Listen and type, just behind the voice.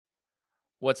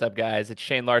What's up, guys? It's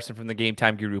Shane Larson from the Game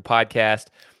Time Guru podcast.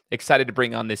 Excited to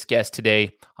bring on this guest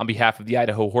today on behalf of the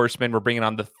Idaho Horsemen. We're bringing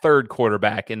on the third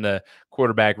quarterback in the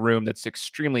quarterback room that's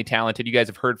extremely talented. You guys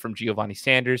have heard from Giovanni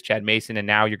Sanders, Chad Mason, and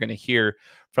now you're going to hear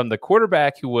from the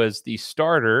quarterback who was the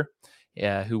starter,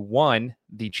 who won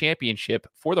the championship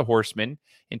for the Horsemen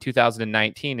in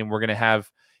 2019. And we're going to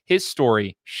have his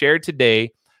story shared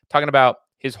today, talking about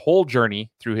his whole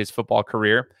journey through his football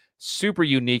career. Super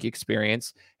unique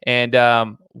experience, and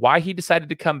why he decided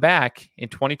to come back in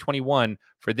 2021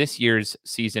 for this year's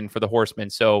season for the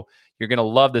Horsemen. So you're going to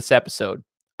love this episode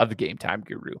of the Game Time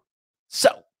Guru.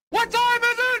 So, what time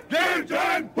is it? Game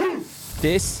time!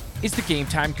 This is the Game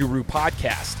Time Guru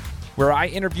podcast, where I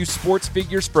interview sports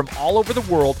figures from all over the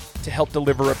world to help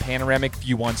deliver a panoramic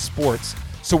view on sports.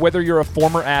 So whether you're a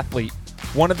former athlete,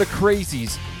 one of the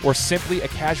crazies, or simply a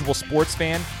casual sports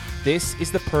fan, this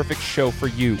is the perfect show for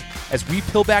you as we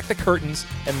peel back the curtains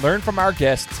and learn from our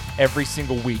guests every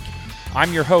single week.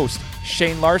 I'm your host,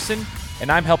 Shane Larson,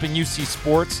 and I'm helping you see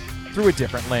sports through a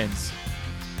different lens.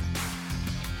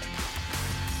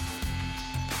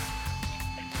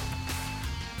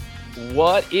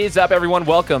 What is up, everyone?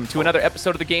 Welcome to another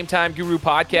episode of the Game Time Guru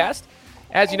podcast.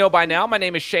 As you know by now, my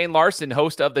name is Shane Larson,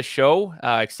 host of the show.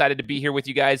 Excited to be here with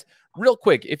you guys. Real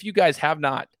quick, if you guys have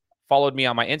not followed me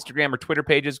on my Instagram or Twitter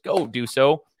pages, go do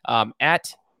so.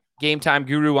 At Game Time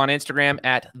Guru on Instagram,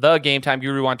 at the Game Time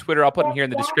Guru on Twitter. I'll put them here in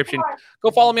the description.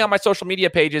 Go follow me on my social media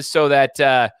pages so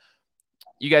that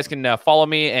you guys can follow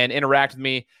me and interact with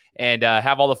me and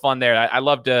have all the fun there. I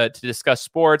love to discuss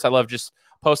sports. I love just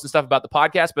posting stuff about the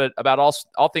podcast, but about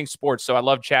all things sports. So I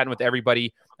love chatting with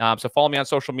everybody. So follow me on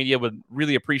social media. Would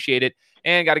really appreciate it.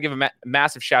 And got to give a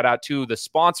massive shout out to the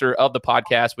sponsor of the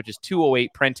podcast, which is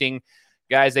 208 Printing.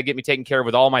 Guys, they get me taken care of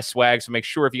with all my swag, so make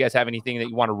sure if you guys have anything that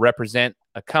you want to represent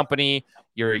a company,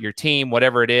 your team,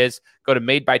 whatever it is, go to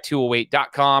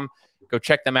madeby208.com. Go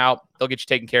check them out. They'll get you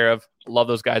taken care of. Love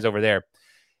those guys over there.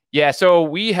 Yeah, so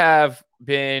we have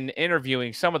been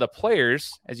interviewing some of the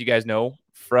players, as you guys know,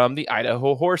 from the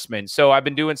Idaho Horsemen. So I've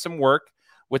been doing some work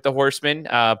with the Horsemen,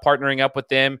 partnering up with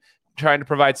them, trying to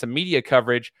provide some media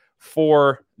coverage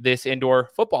for this indoor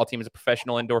football team as a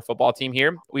professional indoor football team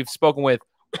here. We've spoken with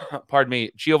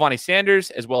Giovanni Sanders,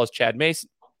 as well as Chad Mason.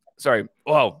 Sorry.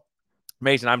 Whoa,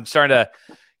 Mason. I'm starting to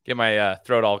get my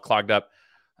throat all clogged up.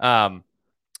 And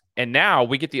now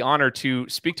we get the honor to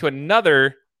speak to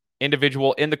another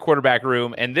individual in the quarterback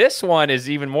room. And this one is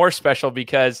even more special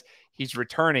because he's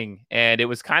returning, and it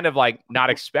was kind of like not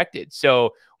expected.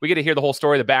 So we get to hear the whole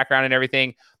story, the background and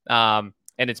everything. And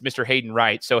it's Mr. Hayden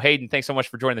Wright. So Hayden, thanks so much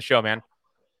for joining the show, man.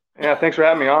 Yeah, thanks for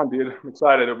having me on, dude. I'm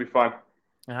excited. It'll be fun.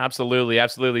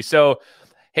 Absolutely. So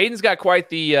Hayden's got quite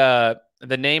the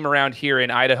name around here in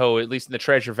Idaho, at least in the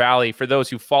Treasure Valley, for those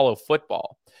who follow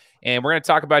football. And we're going to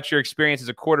talk about your experience as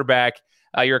a quarterback.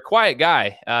 You're a quiet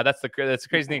guy. That's the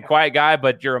crazy thing, quiet guy,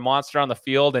 but you're a monster on the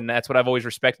field, and that's what I've always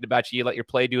respected about you. You let your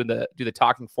play do the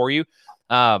talking for you,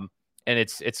 and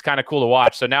it's kind of cool to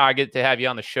watch. So now I get to have you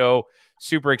on the show.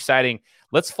 Super exciting.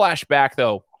 Let's flash back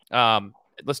though.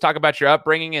 Let's talk about your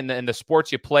upbringing and the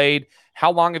sports you played. How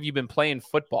long have you been playing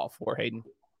football for, Hayden?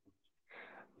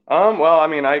 Well, I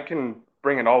mean, I can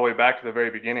bring it all the way back to the very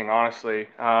beginning, honestly.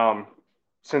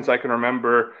 Since I can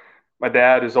remember, my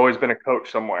dad has always been a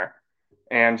coach somewhere.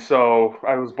 And so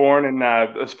I was born in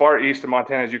as far east of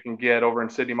Montana as you can get, over in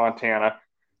Sidney, Montana,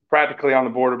 practically on the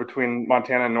border between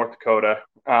Montana and North Dakota.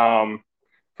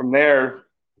 From there,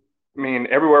 I mean,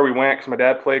 everywhere we went, because my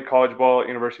dad played college ball at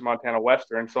University of Montana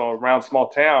Western. So around small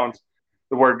towns,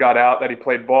 the word got out that he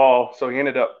played ball. So he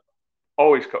ended up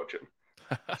always coaching.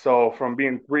 So from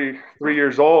being three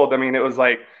years old, I mean, it was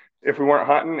like, if we weren't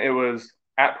hunting, it was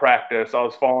at practice. I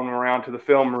was following him around to the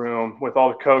film room with all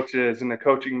the coaches and the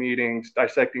coaching meetings,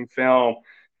 dissecting film.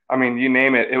 I mean, you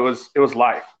name it. It was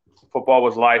life. Football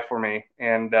was life for me.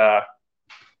 And,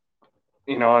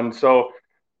 and so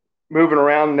moving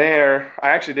around there, I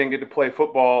actually didn't get to play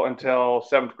football until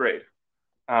 7th grade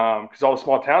because all the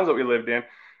small towns that we lived in,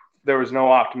 there was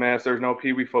no Optimist, there was no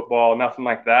Pee Wee football, nothing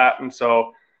like that. And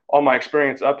so all my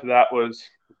experience up to that was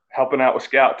helping out with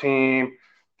scout team,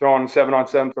 throwing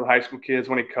 7-on-7 for the high school kids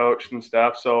when he coached and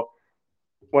stuff. So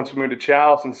once we moved to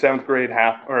Chalice in 7th grade,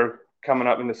 coming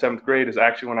up into 7th grade is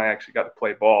actually when I actually got to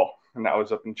play ball, and that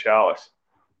was up in Chalice.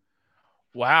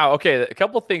 Wow. Okay, a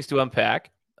couple of things to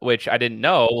unpack, which I didn't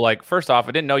know. Like, first off,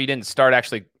 I didn't know you didn't start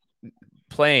actually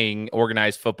playing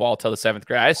organized football till the 7th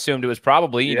grade. I assumed it was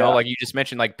probably, you know, like you just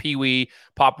mentioned, like Pee Wee,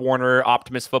 Pop Warner,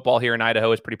 Optimist football here in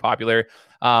Idaho is pretty popular.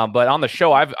 But on the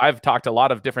show, I've talked to a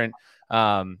lot of different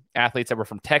athletes that were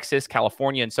from Texas,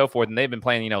 California, and so forth, and they've been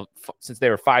playing, since they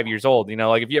were 5 years old.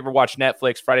 Like if you ever watch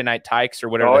Netflix Friday Night Tykes or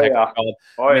whatever the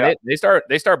heck it's called,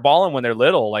 they start balling when they're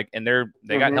little, like, and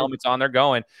they got helmets on, they're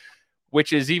going,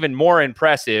 which is even more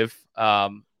impressive.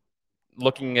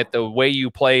 Looking at the way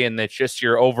you play and it's just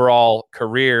your overall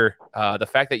career, the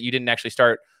fact that you didn't actually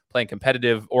start playing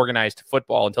competitive, organized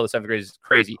football until the 7th grade is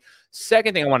crazy.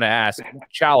 Second thing I want to ask,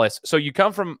 Chalice. So you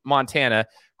come from Montana,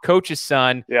 coach's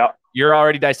son. Yeah. You're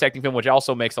already dissecting film, which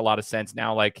also makes a lot of sense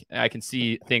now. Like I can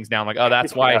see things now. I'm like, oh,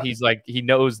 that's why he's like, he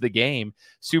knows the game.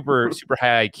 Super, super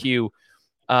high IQ.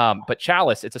 But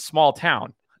Chalice, it's a small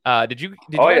town. Did you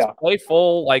guys play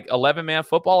full like 11-man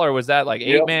football, or was that like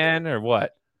 8-man or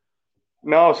what?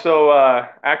 No, so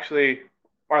actually,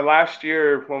 our last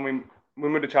year when we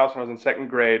moved to Charleston, I was in 2nd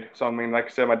grade. So, I mean, like I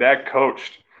said, my dad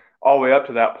coached all the way up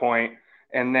to that point.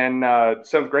 And then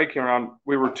 7th grade came around,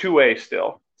 we were 2A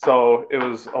still. So it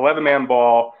was 11-man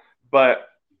ball, but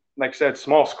like I said,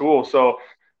 small school. So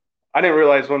I didn't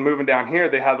realize when moving down here,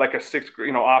 they had like a 6th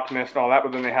grade, optimist and all that,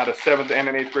 but then they had a 7th and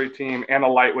an 8th grade team and a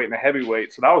lightweight and a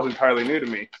heavyweight. So that was entirely new to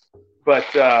me. But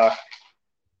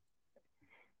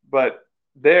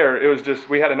there, it was just,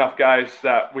 we had enough guys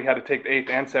that we had to take the 8th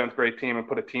and 7th grade team and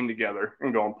put a team together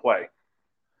and go and play.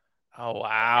 Oh,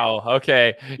 wow.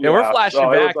 Okay. Yeah, we're flashing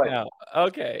back now.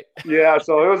 Okay. Yeah,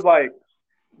 so it was like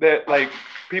that, like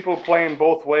people playing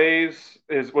both ways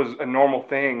was a normal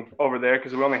thing over there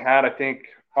because we only had, I think,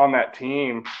 on that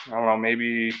team, I don't know,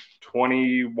 maybe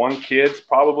 21 kids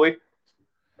probably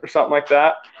or something like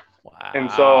that. Wow.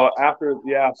 And so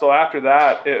after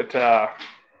that,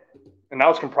 and that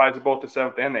was comprised of both the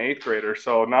 7th and the 8th graders.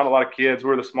 So not a lot of kids. We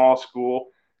were the small school.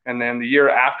 And then the year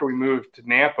after we moved to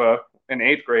Nampa in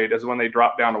 8th grade is when they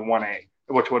dropped down to 1A,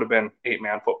 which would have been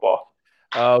 8-man football.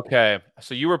 Okay.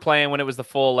 So you were playing when it was the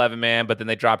full 11-man, but then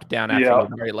they dropped it down after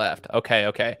the very left.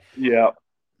 Okay. Yeah.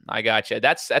 I gotcha.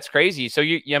 That's crazy. So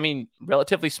I mean,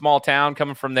 relatively small town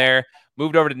coming from there,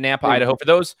 moved over to Nampa, Idaho.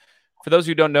 For those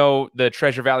who don't know the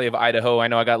Treasure Valley of Idaho, I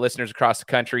know I got listeners across the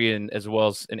country and as well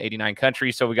as in 89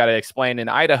 countries. So we got to explain in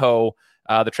Idaho,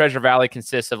 the Treasure Valley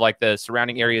consists of like the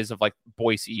surrounding areas of like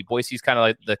Boise. Boise's kind of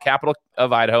like the capital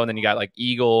of Idaho. And then you got like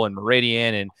Eagle and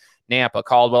Meridian and Nampa,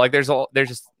 Caldwell. Like there's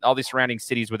just all these surrounding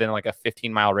cities within like a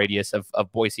 15-mile radius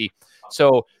of Boise.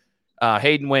 So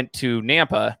Hayden went to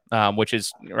Nampa, which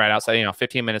is right outside,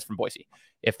 15 minutes from Boise,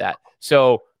 if that.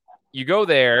 So you go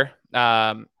there.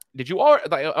 Did you all?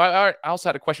 I also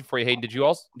had a question for you, Hayden. Did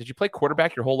you play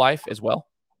quarterback your whole life as well?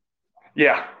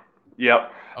 Yeah.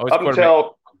 Yep. Always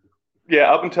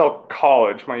up until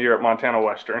college, my year at Montana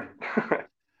Western.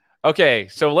 Okay,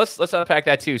 so let's unpack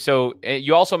that too. So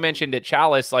you also mentioned at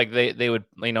Chalice, like they would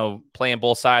play in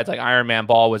both sides, like Ironman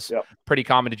ball was pretty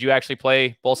common. Did you actually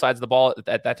play both sides of the ball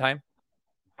at that time?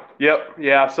 Yep.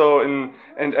 Yeah. So in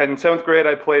 7th grade,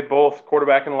 I played both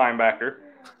quarterback and linebacker,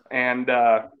 and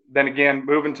then again,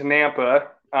 moving to Nampa,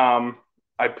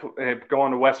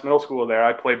 going to West Middle School there,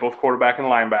 I played both quarterback and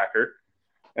linebacker.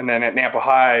 And then at Nampa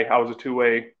High, I was a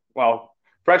 2-way. Well,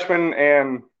 freshman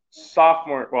and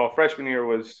sophomore. Well, freshman year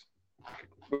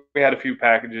we had a few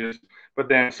packages, but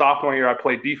then sophomore year I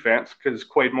played defense because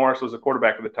Quade Morris was the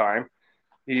quarterback at the time.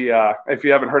 He, if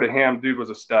you haven't heard of him, dude was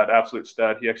a stud, absolute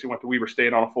stud. He actually went to Weber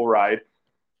State on a full ride.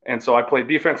 And so I played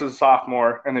defense as a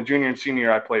sophomore, and then junior and senior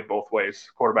year I played both ways,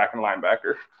 quarterback and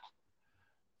linebacker.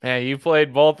 Man, you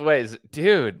played both ways.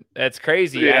 Dude, that's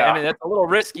crazy. Yeah. I mean, that's a little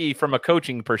risky from a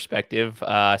coaching perspective,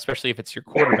 especially if it's your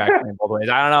quarterback playing both ways.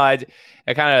 I don't know.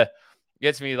 It kind of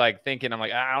gets me like thinking, I'm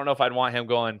like, I don't know if I'd want him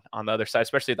going on the other side,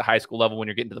 especially at the high school level when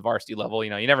you're getting to the varsity level.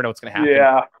 You never know what's going to happen.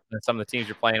 Yeah. And some of the teams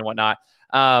you're playing and whatnot.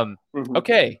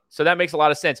 Okay, so that makes a lot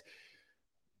of sense.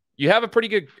 You have a pretty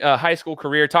good high school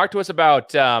career. Talk to us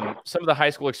about some of the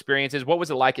high school experiences. What was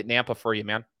it like at Nampa for you,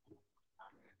 man?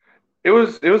 It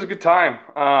was a good time.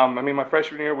 I mean, my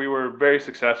freshman year, we were very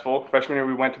successful. Freshman year,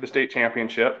 we went to the state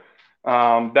championship.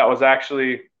 That was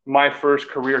actually my first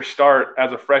career start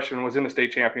as a freshman, was in the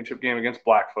state championship game against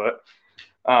Blackfoot.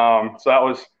 So that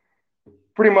was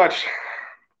pretty much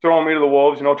throwing me to the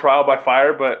wolves, trial by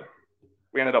fire, but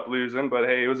we ended up losing. But,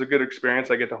 hey, it was a good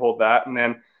experience. I get to hold that. And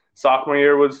then sophomore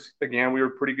year was, again, we were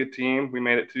a pretty good team. We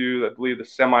made it to, I believe, the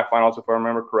semifinals, if I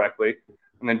remember correctly.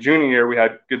 And then junior year, we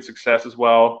had good success as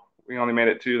well. We only made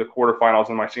it to the quarterfinals.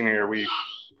 In my senior year, we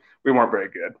weren't very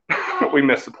good. We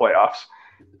missed the playoffs.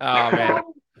 Oh, man.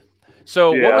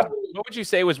 So what would you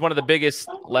say was one of the biggest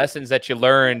lessons that you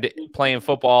learned playing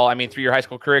football, I mean, through your high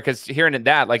school career? Because hearing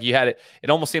that, like you had it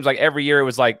almost seems like every year it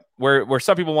was like where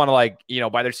some people want to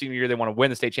by their senior year, they want to win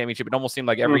the state championship. It almost seemed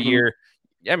like every year,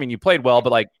 I mean, you played well,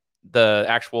 but like the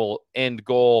actual end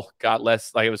goal got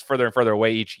less, like it was further and further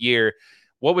away each year.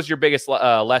 What was your biggest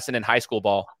lesson in high school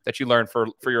ball that you learned for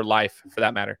your life, for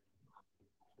that matter?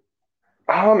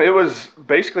 It was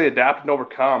basically adapt and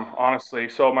overcome, honestly.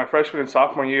 So my freshman and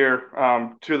sophomore year,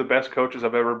 two of the best coaches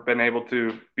I've ever been able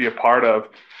to be a part of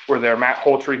were there. Matt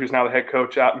Holtry, who's now the head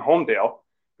coach out in Homedale,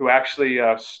 who actually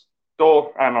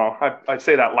stole, I don't know, I'd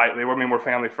say that lightly. I mean, we're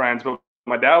family friends, but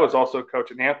my dad was also a coach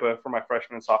at Nampa for my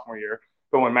freshman and sophomore year.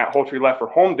 But when Matt Holtry left for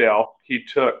Homedale, he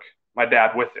took my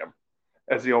dad with him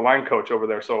as the O-line coach over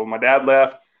there. So my dad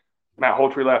left, Matt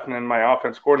Holtry left, and then my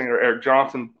offense coordinator, Eric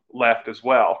Johnson, left as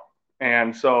well.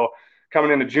 And so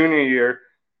coming into junior year,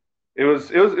 it was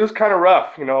kind of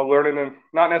rough, learning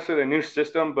not necessarily a new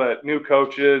system, but new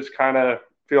coaches, kind of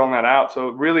feeling that out. So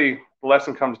really the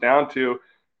lesson comes down to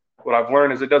what I've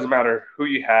learned is it doesn't matter who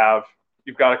you have,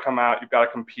 you've got to come out, you've got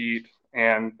to compete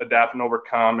and adapt and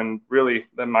overcome, and really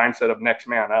the mindset of next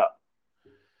man up.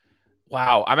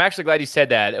 Wow. I'm actually glad you said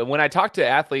that. When I talk to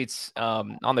athletes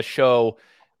on the show,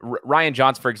 Ryan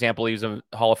Johnson, for example, he was a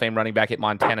Hall of Fame running back at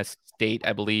Montana State,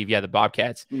 I believe. Yeah, the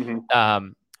Bobcats. Mm-hmm.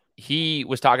 He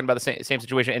was talking about the same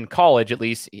situation in college. At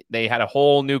least they had a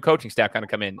whole new coaching staff kind of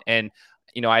come in, and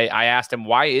I asked him,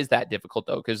 why is that difficult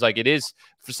though? Because like it is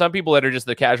for some people that are just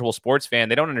the casual sports fan,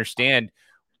 they don't understand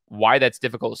why that's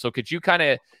difficult. So could you kind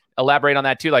of elaborate on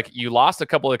that too? Like you lost a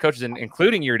couple of coaches,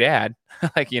 including your dad.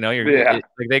 Like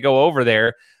like they go over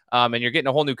there, and you're getting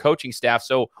a whole new coaching staff.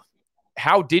 So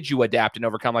how did you adapt and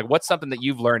overcome? Like, what's something that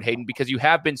you've learned, Hayden, because you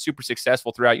have been super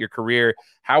successful throughout your career?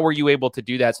 How were you able to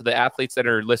do that? So the athletes that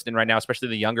are listening right now, especially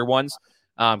the younger ones,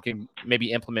 can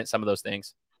maybe implement some of those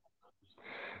things.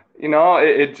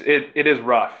 It is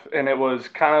rough, and it was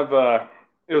kind of a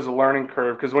learning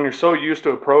curve, because when you're so used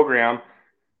to a program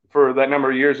for that number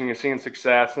of years and you're seeing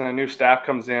success, and a new staff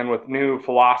comes in with new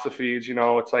philosophies,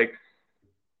 it's like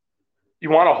you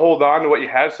want to hold on to what you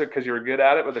had because you were good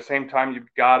at it, but at the same time,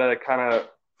 you've got to kind of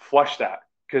flush that,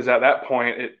 because at that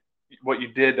point, what you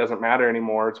did doesn't matter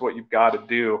anymore. It's what you've got to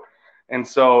do. And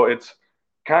so it's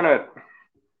kind of,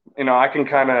 I can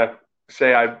kind of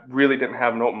say I really didn't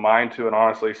have an open mind to it,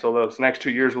 honestly. So those next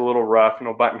 2 years were a little rough,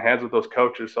 butting heads with those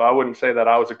coaches. So I wouldn't say that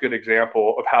I was a good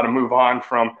example of how to move on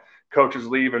from coaches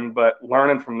leaving, but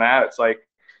learning from that, it's like,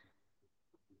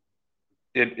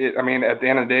 I mean, at the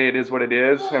end of the day, it is what it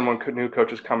is. And when new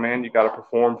coaches come in, you got to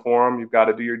perform for them. You've got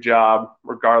to do your job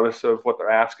regardless of what they're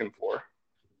asking for.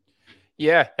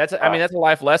 Yeah, that's a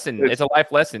life lesson. It's a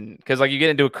life lesson because like you get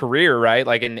into a career, right?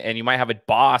 Like, and you might have a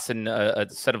boss and a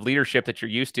set of leadership that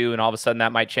you're used to, and all of a sudden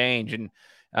that might change. And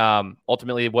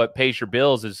ultimately, what pays your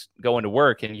bills is going to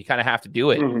work, and you kind of have to do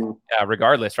it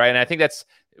regardless, right? And I think that's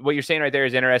what you're saying right there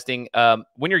is interesting.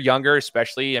 When you're younger,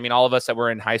 especially, I mean, all of us that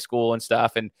were in high school and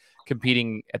stuff and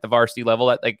competing at the varsity level,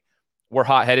 that like we're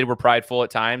hot-headed, we're prideful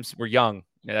at times, we're young.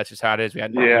 That's just how it is. We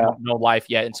had no life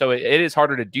yet, and so it is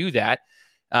harder to do that.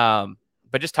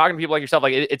 But just talking to people like yourself,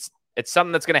 like it's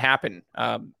something that's going to happen.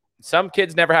 Some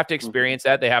kids never have to experience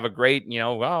that. They have a great,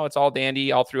 it's all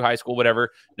dandy all through high school,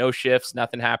 whatever, no shifts,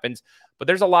 nothing happens. But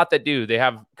there's a lot that do. They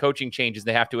have coaching changes.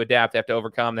 They have to adapt. They have to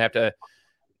overcome. They have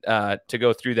to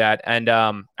go through that. And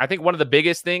I think one of the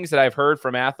biggest things that I've heard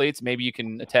from athletes, maybe you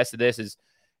can attest to this, is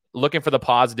looking for the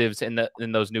positives in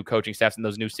those new coaching staffs and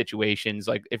those new situations.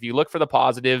 Like if you look for the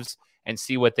positives and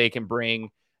see what they can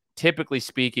bring, typically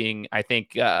speaking, I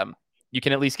think you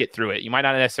can at least get through it. You might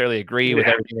not necessarily agree with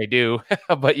everything they do,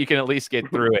 but you can at least get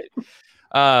through it.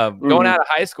 Going out of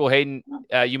high school, Hayden,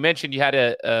 you mentioned you had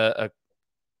a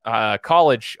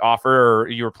college offer, or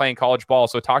you were playing college ball.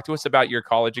 So talk to us about your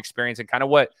college experience and kind of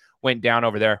what went down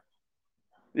over there.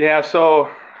 Yeah, so,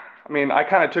 I mean, I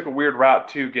kind of took a weird route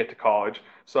to get to college.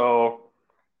 So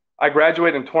I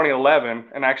graduated in 2011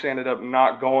 and actually ended up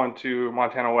not going to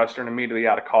Montana Western immediately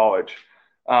out of college.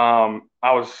 I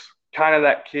was kind of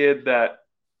that kid that,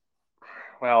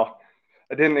 well,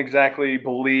 I didn't exactly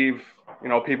believe,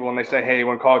 people when they say, hey,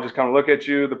 when colleges come to look at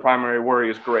you, the primary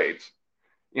worry is grades.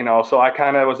 So I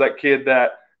kind of was that kid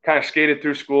that kind of skated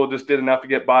through school, just did enough to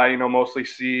get by, mostly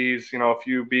C's, a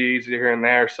few B's here and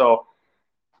there. So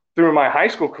through my high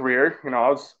school career, I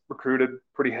was recruited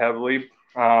pretty heavily.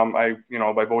 By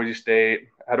Boise State,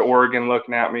 I had Oregon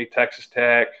looking at me, Texas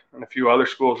Tech, and a few other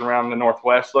schools around the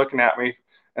Northwest looking at me.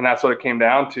 And that's what it came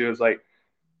down to, is like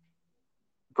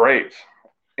grades.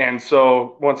 And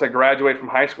so once I graduated from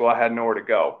high school, I had nowhere to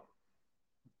go.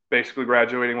 Basically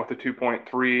graduating with a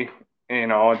 2.3,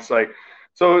 it's like,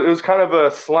 so it was kind of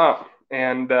a slump.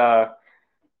 And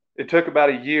it took about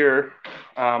a year.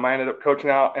 I ended up coaching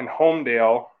out in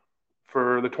Homedale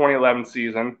for the 2011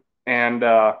 season. And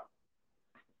at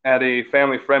a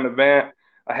family friend event,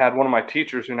 I had one of my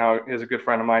teachers who now is a good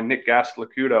friend of mine, Nick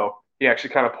Gastilacuto. He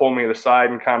actually kind of pulled me to the side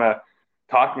and kind of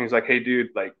talked to me. He's like, hey, dude,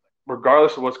 like,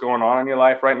 regardless of what's going on in your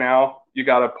life right now, you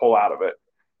got to pull out of it.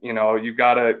 You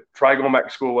got to try going back to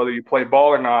school, whether you play ball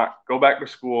or not, go back to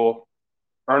school,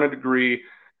 earn a degree,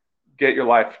 get your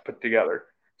life put together.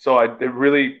 So it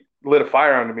really lit a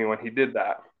fire under me when he did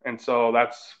that. And so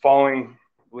that's following,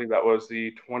 I believe that was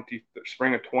the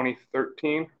spring of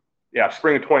 2013. Yeah,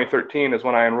 spring of 2013 is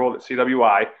when I enrolled at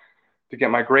CWI to get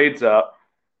my grades up.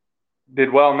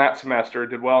 Did well in that semester,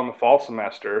 did well in the fall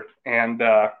semester. And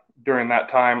during that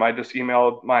time, I just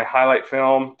emailed my highlight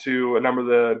film to a number of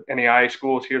the NAIA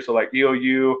schools here. So like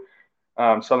EOU,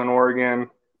 Southern Oregon,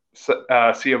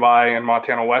 C of I, and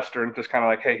Montana Western, just kind of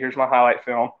like, hey, here's my highlight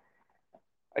film.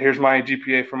 Here's my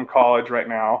GPA from college right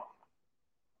now.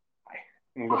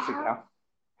 You can go sit down.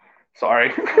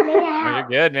 Sorry. Oh, you're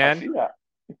good, man. I see that.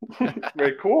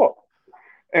 Very cool.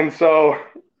 And so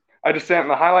I just sent in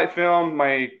the highlight film,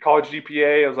 my college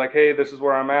GPA. I was like, hey, this is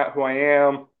where I'm at, who I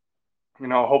am,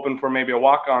 hoping for maybe a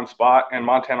walk-on spot. And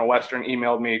Montana Western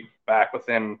emailed me back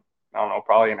within, I don't know,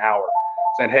 probably an hour,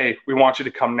 saying, hey, we want you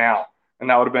to come now. And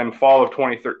that would have been fall of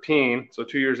 2013, so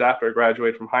 2 years after I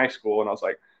graduated from high school. And I was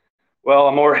like, well,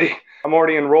 I'm already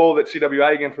enrolled at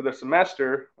CWI again for this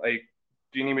semester. Like,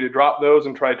 do you need me to drop those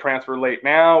and try to transfer late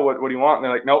now? What do you want? And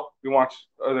they're like, nope, we want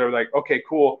you. Or they're like, okay,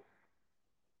 cool.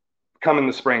 Come in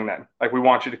the spring then. Like, we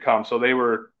want you to come. So they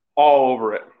were all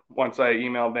over it once I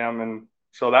emailed them. And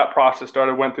so that process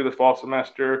started, went through the fall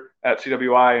semester at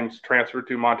CWI and transferred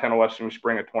to Montana Western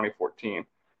spring of 2014.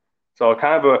 So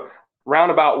kind of a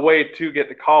roundabout way to get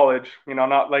to college,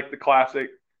 not like the classic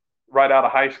right out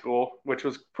of high school, which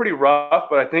was pretty rough,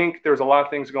 but I think there's a lot of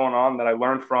things going on that I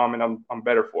learned from, and I'm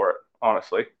better for it,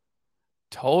 honestly.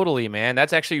 Totally, man.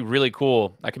 That's actually really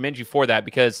cool. I commend you for that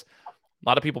because a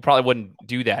lot of people probably wouldn't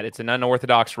do that. It's an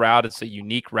unorthodox route. It's a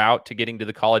unique route to getting to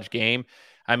the college game.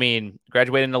 I mean,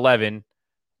 graduated in 11.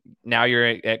 Now you're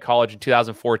at college in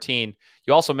 2014.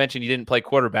 You also mentioned you didn't play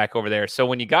quarterback over there. So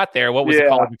when you got there, what was the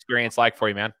college experience like for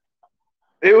you, man?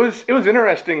 It was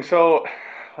interesting. So,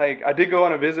 like, I did go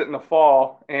on a visit in the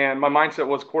fall, and my mindset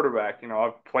was quarterback.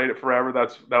 I've played it forever.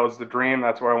 That was the dream.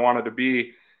 That's where I wanted to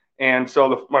be. And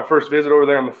so my first visit over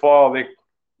there in the fall,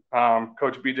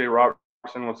 Coach B.J. Robertson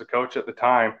was the coach at the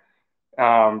time.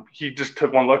 He just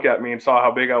took one look at me and saw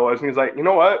how big I was, and he's like, you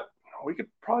know what? We could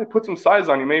probably put some size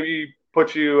on you. Maybe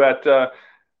put you at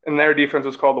and their defense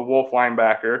was called the Wolf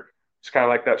linebacker. It's kind of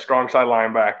like that strong side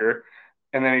linebacker.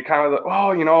 And then he kind of like,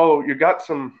 oh, you got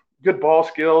some good ball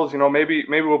skills. Maybe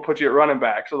we'll put you at running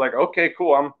back. So like, okay,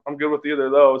 cool. I'm good with either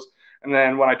of those. And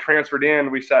then when I transferred in,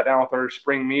 we sat down with our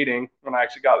spring meeting when I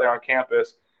actually got there on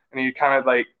campus. And he kind of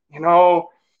like,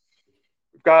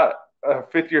 we've got a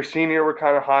fifth-year senior we're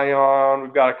kind of high on.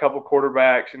 We've got a couple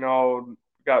quarterbacks, we've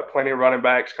got plenty of running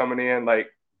backs coming in. Like,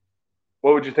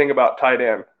 what would you think about tight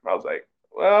end? And I was like,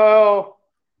 well,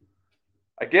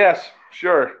 I guess,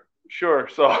 sure.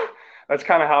 So that's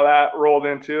kind of how that rolled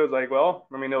into. It's like, well,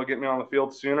 it'll get me on the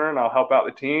field sooner and I'll help out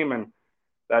the team. And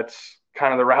that's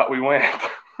kind of the route we went.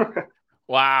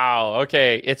 Wow.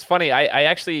 Okay. It's funny. I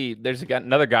actually, there's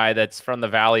another guy that's from the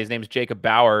Valley. His name's Jacob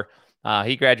Bauer.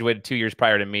 He graduated 2 years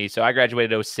prior to me. So I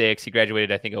graduated 06. He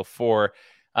graduated, I think, 04.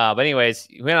 But anyways,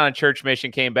 he went on a church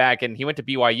mission, came back, and he went to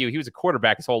BYU. He was a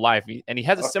quarterback his whole life, and he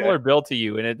has a similar build to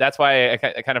you. And that's why I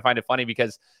kind of find it funny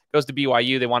because he goes to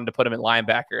BYU. They wanted to put him at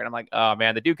linebacker. And I'm like, oh,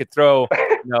 man, the dude could throw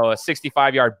a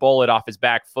 65-yard bullet off his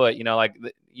back foot. You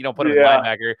don't put him at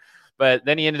linebacker. But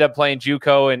then he ended up playing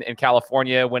JUCO in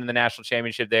California, winning the national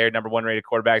championship there, #1 rated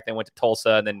quarterback. Then went to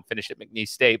Tulsa and then finished at McNeese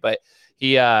State. But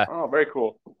he very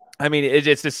cool.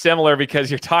 It's just similar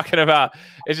because you're talking about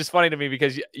 – it's just funny to me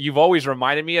because you've always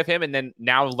reminded me of him, and then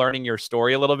now learning your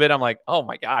story a little bit, I'm like, oh,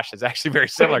 my gosh, it's actually very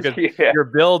similar because your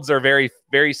builds are very,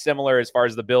 very similar as far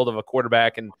as the build of a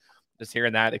quarterback, and just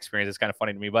hearing that experience is kind of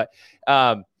funny to me. But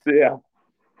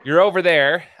you're over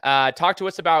there. Talk to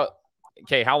us about,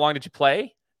 okay, how long did you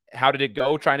play? How did it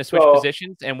go trying to switch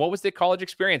positions? And what was the college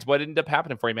experience? What ended up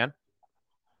happening for you, man?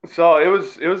 So it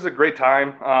was a great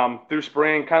time. Through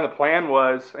spring, kind of the plan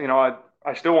was,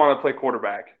 I still wanted to play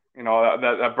quarterback.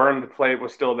 That burn to play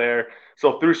was still there.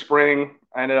 So through spring,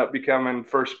 I ended up becoming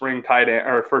first string tight end,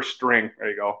 or first string. There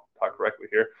you go. Talk correctly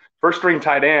here. First string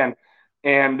tight end.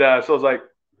 And so I was like,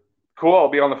 cool, I'll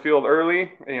be on the field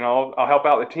early. I'll help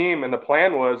out the team. And the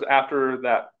plan was after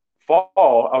that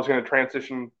fall, I was going to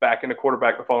transition back into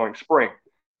quarterback the following spring.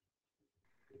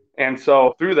 And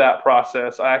so through that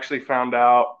process, I actually found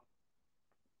out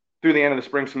through the end of the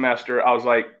spring semester, I was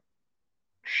like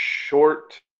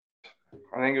short,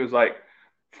 I think it was like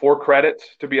 4 credits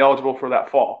to be eligible for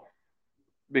that fall.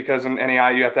 because in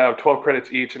NAI you have to have 12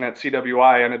 credits each, and at CWI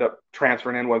I ended up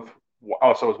transferring in with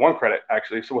also was 1 credit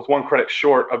actually, so with 1 credit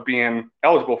short of being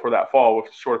eligible for that fall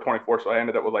with short of 24, so I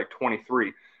ended up with like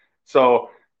 23. So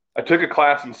I took a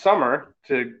class in summer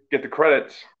to get the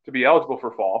credits to be eligible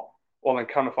for fall. Well, then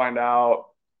come to find out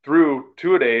through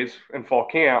 2-a-days in fall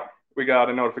camp, we got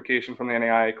a notification from the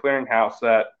NAIA clearinghouse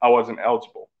that I wasn't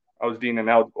eligible. I was deemed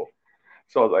ineligible.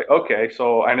 So I was like, okay.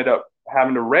 So I ended up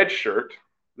having to redshirt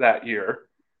that year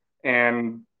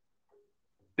and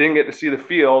didn't get to see the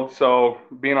field. So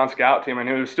being on scout team, I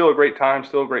knew it was still a great time,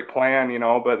 still a great plan,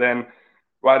 but then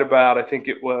right about, I think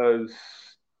it was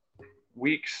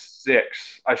week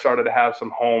 6, I started to have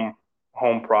some home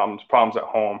problems at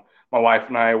home. My wife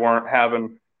and I weren't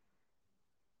having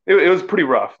it was pretty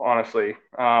rough, honestly.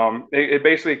 It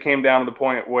basically came down to the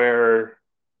point where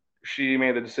she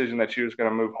made the decision that she was going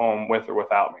to move home with or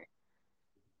without me.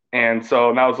 And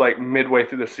so that was like midway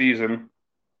through the season.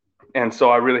 And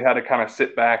so I really had to kind of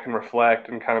sit back and reflect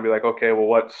and kind of be like, okay,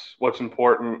 well, what's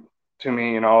important to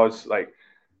me? It's like,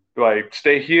 do I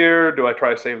stay here? Do I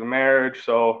try to save the marriage?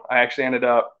 So I actually ended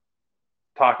up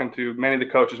talking to many of the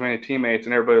coaches, many teammates,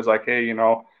 and everybody was like, hey,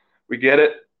 we get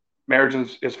it.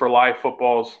 Marriage is for life,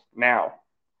 football's now.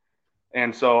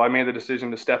 And so I made the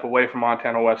decision to step away from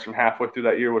Montana Western halfway through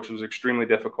that year, which was extremely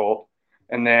difficult.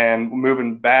 And then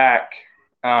moving back,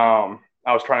 I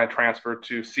was trying to transfer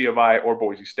to C of I or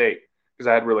Boise State because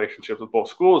I had relationships with both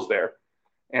schools there.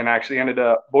 And I actually ended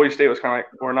up, Boise State was kind of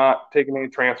like, we're not taking any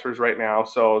transfers right now.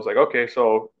 So I was like, okay,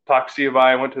 so talked to C of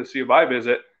I, went to the C of I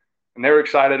visit, and they were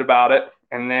excited about it.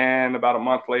 And then about a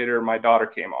month later, my daughter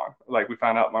came on. Like, we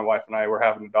found out my wife and I were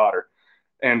having a daughter.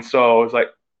 And so it was like,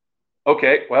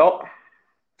 okay, well,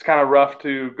 it's kind of rough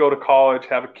to go to college,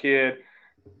 have a kid.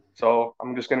 So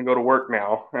I'm just going to go to work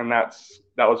now. And that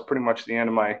was pretty much the end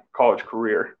of my college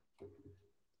career.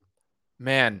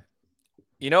 Man,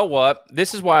 you know what?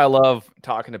 This is why I love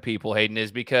talking to people, Hayden,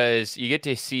 is because you get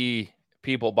to see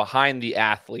people behind the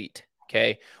athlete.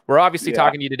 Okay. We're obviously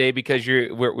talking to you today because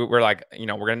we're like, we're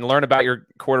going to learn about your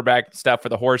quarterback stuff for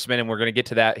the Horsemen, and we're going to get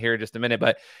to that here in just a minute.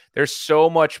 But there's so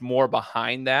much more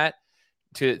behind that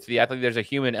to the athlete. There's a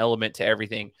human element to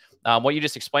everything. What you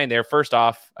just explained there, first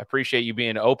off, I appreciate you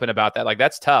being open about that. Like,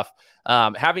 that's tough.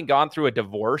 Having gone through a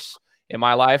divorce in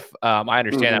my life, I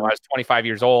understand that when I was 25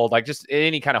 years old, like just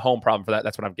any kind of home problem for that.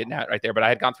 That's what I'm getting at right there. But I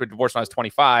had gone through a divorce when I was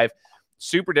 25.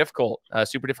 Super difficult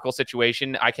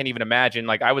situation. I can't even imagine.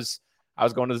 Like, I was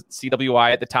going to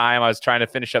CWI at the time. I was trying to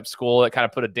finish up school. It kind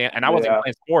of put and I wasn't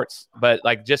playing sports, but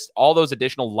like just all those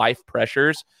additional life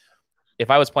pressures. If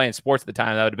I was playing sports at the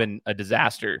time, that would have been a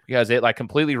disaster because it like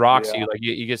completely rocks you. Like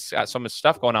you just got so much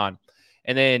stuff going on.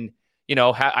 And then,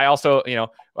 I also, I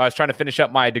was trying to finish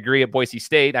up my degree at Boise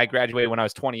State. I graduated when I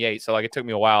was 28. So like it took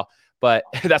me a while, but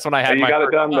that's when I had you got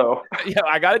it done though. Yeah,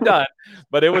 I got it done,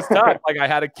 but it was tough. Like I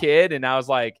had a kid and I was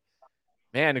like,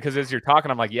 man, because as you're talking,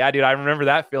 I'm like, yeah, dude, I remember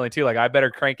that feeling too. Like I better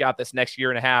crank out this next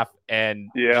year and a half and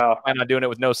plan on doing it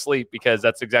with no sleep, because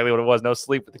that's exactly what it was. No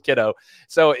sleep with the kiddo.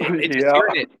 So it just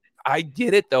hearing it, I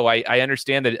get it though. I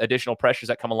understand the additional pressures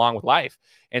that come along with life.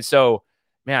 And so,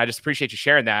 man, I just appreciate you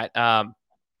sharing that.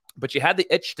 But you had the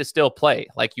itch to still play.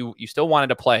 Like you still wanted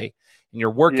to play, and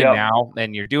you're working now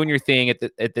and you're doing your thing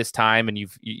at this time. And you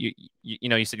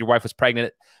said your wife was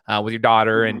pregnant with your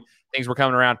daughter and things were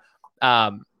coming around.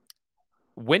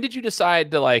 When did you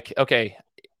decide to like, okay,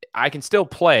 I can still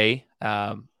play?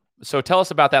 So tell us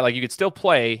about that. Like you could still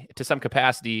play to some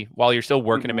capacity while you're still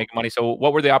working and making money. So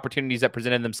what were the opportunities that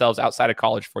presented themselves outside of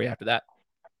college for you after that?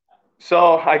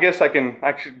 So I guess I can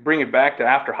actually bring it back to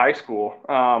after high school.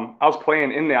 I was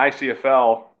playing in the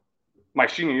ICFL my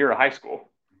senior year of high school.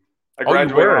 I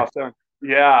graduated when I was 7.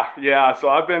 Yeah. So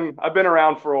I've been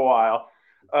around for a while.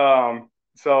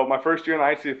 So my first year in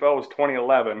the ICFL was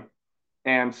 2011.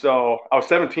 And so I was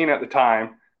 17 at the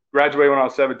time, graduated when I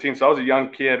was 17. So I was a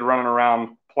young kid running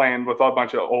around playing with a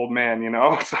bunch of old men,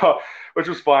 so which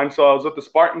was fun. So I was with the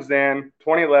Spartans then,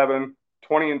 2011,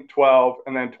 2012,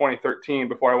 and then 2013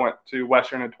 before I went to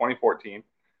Western in 2014.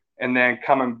 And then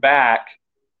coming back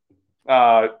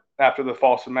after the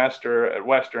fall semester at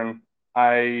Western,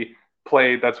 I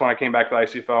played. That's when I came back to the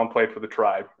ICFL and played for the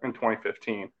Tribe in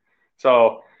 2015.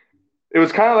 So it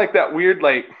was kind of like that weird,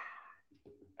 like,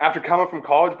 after coming from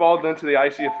college ball then to the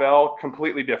ICFL,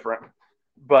 completely different.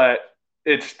 But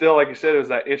it's still, like you said, it was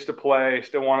that itch to play,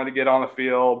 still wanted to get on the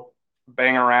field,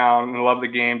 bang around, and love the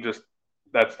game. Just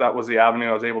that was the avenue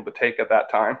I was able to take at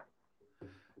that time.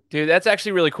 Dude, that's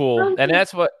actually really cool. And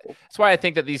that's why I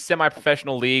think that these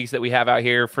semi-professional leagues that we have out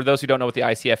here, for those who don't know what the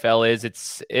ICFL is,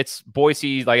 it's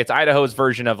Boise, like it's Idaho's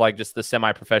version of like just the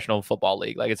semi-professional football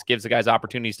league. Like it gives the guys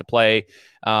opportunities to play,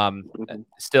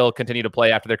 still continue to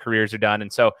play after their careers are done.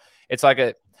 And so it's like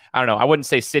I don't know, I wouldn't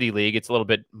say city league. It's a little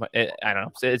bit, I don't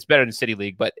know, it's better than city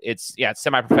league, but it's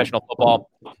semi-professional football,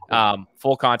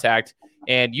 full contact.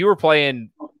 And you were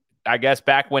playing, I guess,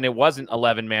 back when it wasn't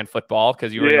 11-man football,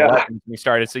 because you were in 11 when you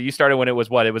started. So you started when it was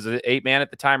what? It was 8-man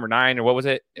at the time, or 9, or what was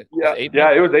it? It was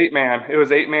 8-man. It was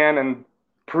 8-man, and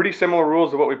pretty similar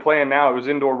rules to what we play in now. It was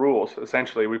indoor rules,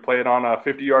 essentially. We played on a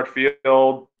 50-yard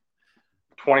field,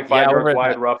 25 yards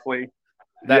wide, roughly.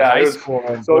 That high school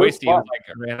in Boise was like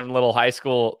a random little high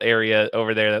school area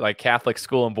over there, that like Catholic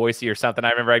school in Boise or something.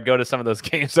 I remember I'd go to some of those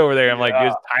games over there. I'm like,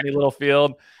 this tiny little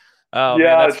field. Oh,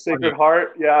 yeah, man, that's Sacred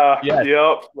Heart. Yeah. Yes.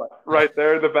 Yep. Right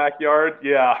there in the backyard.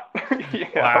 Yeah.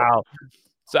 Wow.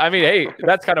 So, I mean, hey,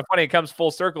 that's kind of funny. It comes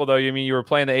full circle, though. You mean you were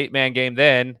playing the 8-man game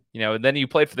then, and then you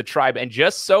played for the Tribe. And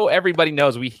just so everybody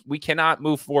knows, we cannot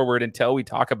move forward until we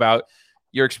talk about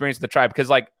your experience with the Tribe, because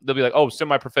like they'll be like, oh,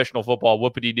 semi-professional football,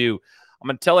 whoopity-doo. I'm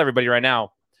going to tell everybody right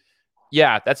now,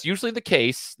 yeah, that's usually the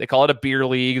case. They call it a beer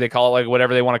league. They call it like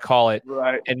whatever they want to call it.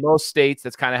 Right. In most states,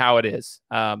 that's kind of how it is.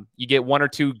 You get 1 or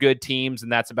 2 good teams,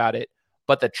 and that's about it.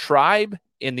 But the Tribe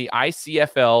in the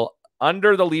ICFL,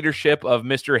 under the leadership of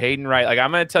Mr. Hayden Wright, like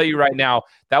I'm going to tell you right now,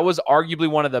 that was arguably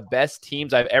one of the best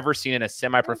teams I've ever seen in a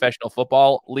semi-professional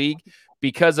football league,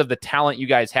 because of the talent you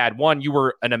guys had. One, you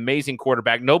were an amazing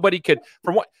quarterback. Nobody could,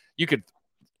 from what you could,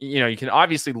 you can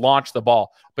obviously launch the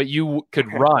ball, but you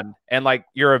could run, and like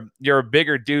you're a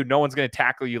bigger dude. No one's going to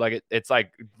tackle you. Like it's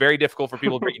like very difficult for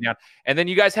people to bring you down. And then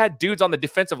you guys had dudes on the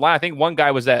defensive line. I think one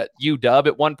guy was at UW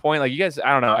at one point. Like you guys,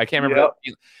 I don't know. I can't remember.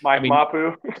 Yep.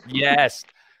 Mapu. Yes.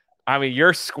 I mean,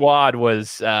 your squad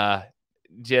was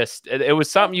it was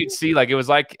something you'd see. Like it was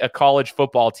like a college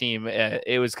football team.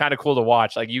 It was kind of cool to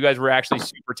watch. Like you guys were actually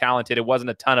super talented. It wasn't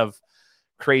a ton of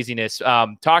craziness.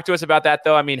 Talk to us about that,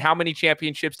 though. I mean, how many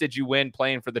championships did you win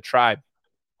playing for the Tribe?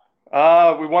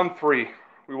 We won 3.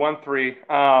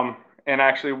 And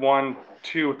actually won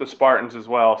 2 with the Spartans as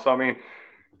well. So I mean,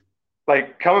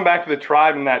 like coming back to the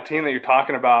Tribe and that team that you're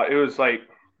talking about, it was like,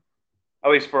 at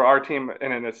least for our team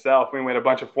in itself, I mean, we had a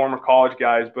bunch of former college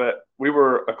guys, but we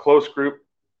were a close group,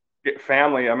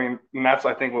 family. I mean, and that's,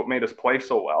 I think, what made us play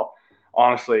so well,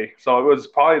 honestly. So it was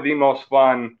probably the most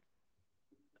fun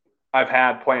I've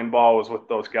had playing ball was with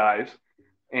those guys.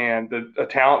 And the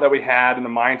talent that we had, and the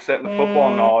mindset and the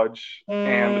football knowledge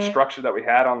and the structure that we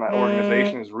had on that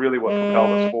organization is really what propelled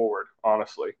us forward,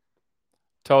 honestly.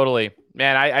 Totally,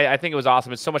 man. I think it was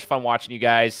awesome. It's so much fun watching you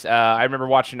guys. I remember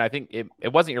watching, I think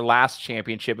it wasn't your last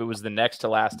championship. It was the next to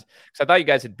last. Because I thought you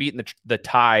guys had beaten the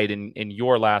Tide in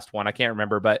your last one. I can't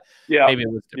remember, but maybe it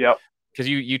was. Yep. Because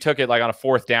you took it like on a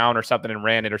 4th down or something and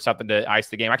ran it or something to ice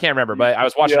the game. I can't remember, but I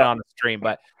was watching it on the stream.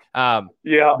 But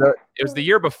it was the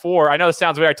year before. I know it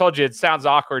sounds weird. I told you it sounds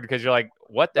awkward because you're like,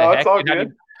 what the heck? It's all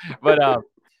good. But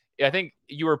I think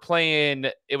you were playing.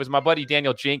 It was my buddy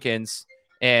Daniel Jenkins.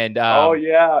 And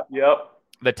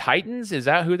the Titans, is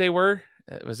that who they were?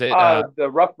 Was it the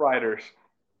Rough Riders?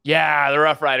 Yeah, the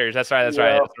Rough Riders. That's right.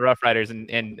 The Rough Riders,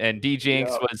 and D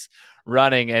Jinx was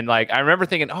running, and like I remember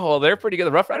thinking, oh, well, they're pretty good.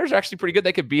 The Rough Riders are actually pretty good.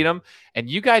 They could beat them, and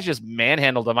you guys just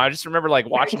manhandled them. I just remember like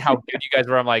watching how good you guys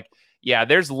were. I'm like, yeah,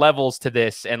 there's levels to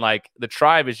this, and like the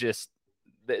Tribe is just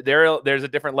there's a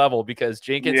different level, because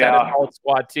Jenkins had a solid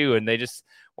squad too, and they just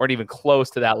weren't even close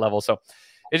to that level. So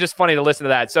it's just funny to listen to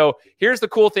that. So here's the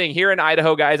cool thing here in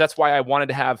Idaho, guys. That's why I wanted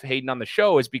to have Hayden on the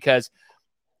show, is because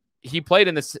he played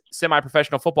in this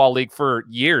semi-professional football league for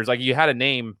years. Like you had a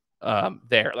name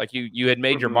there. Like you had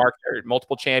made your mark there,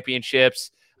 multiple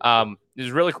championships. It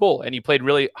was really cool. And you played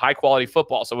really high quality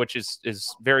football. So which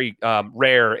is very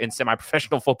rare in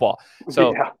semi-professional football.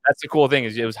 So that's the cool thing,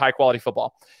 is it was high quality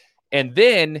football. And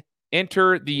then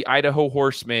enter the Idaho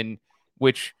Horsemen,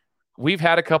 which we've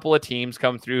had a couple of teams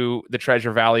come through the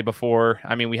Treasure Valley before.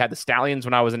 I mean, we had the Stallions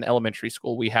when I was in elementary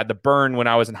school. We had the Burn when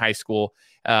I was in high school,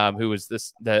 who was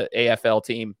the AFL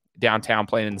team downtown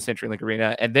playing in the CenturyLink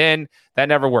Arena. And then that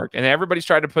never worked. And everybody's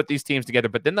tried to put these teams together.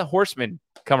 But then the Horsemen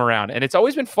come around. And it's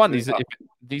always been fun.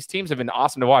 These teams have been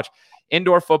awesome to watch.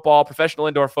 Indoor football, professional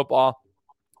indoor football,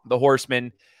 the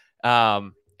Horsemen,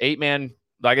 8-man,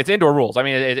 like it's indoor rules. I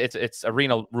mean, it's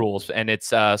arena rules, and it's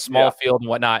small field and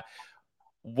whatnot.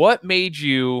 What made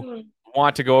you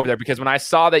want to go over there? Because when I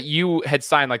saw that you had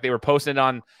signed, like they were posting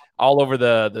on all over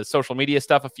the social media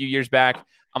stuff a few years back,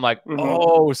 I'm like,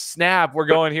 oh snap, we're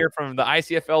going here from the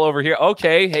ICFL over here.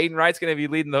 Okay, Hayden Wright's going to be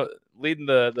leading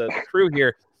the crew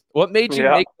here. What made you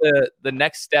Yeah. make the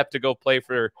next step to go play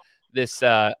for this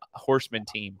Horseman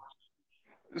team?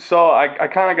 So I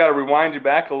kind of got to rewind you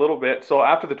back a little bit. So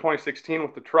after the 2016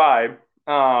 with the tribe,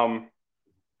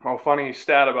 funny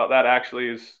stat about that actually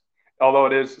is, although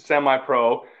it is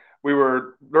semi-pro, we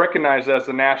were recognized as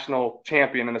the national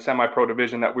champion in the semi-pro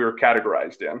division that we were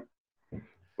categorized in,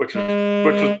 which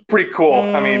was pretty cool.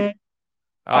 I mean,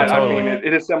 Oh, totally.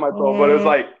 it is semi-pro, but it was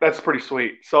like, that's pretty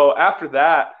sweet. So after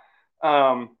that,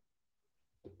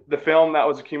 the film that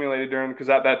was accumulated during, because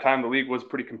at that time the league was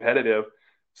pretty competitive.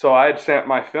 So I had sent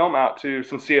my film out to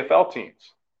some CFL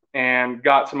teams and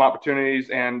got some opportunities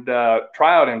and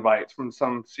tryout invites from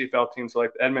some CFL teams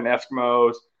like the Edmond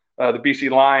Eskimos, the BC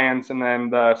Lions, and then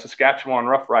the Saskatchewan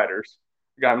Roughriders.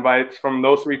 Got invites from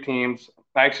those three teams.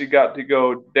 I actually got to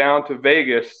go down to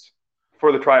Vegas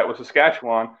for the tryout with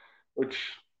Saskatchewan, which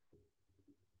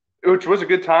was a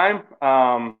good time.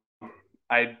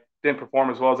 I didn't perform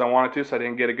as well as I wanted to, so I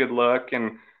didn't get a good look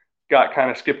and got kind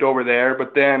of skipped over there.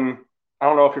 But then I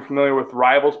don't know if you're familiar with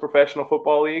Rivals Professional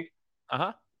Football League.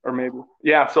 Uh-huh. Or maybe.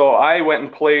 Yeah, so I went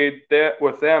and played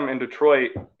with them in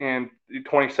Detroit in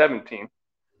 2017.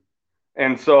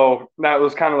 And so that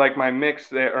was kind of like my mix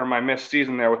there, or my missed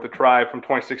season there with the tribe from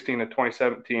 2016 to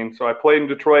 2017. So I played in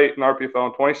Detroit in RPFL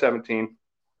in 2017.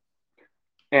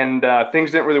 And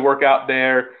things didn't really work out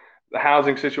there. The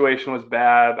housing situation was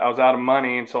bad. I was out of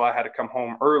money, and so I had to come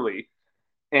home early.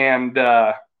 And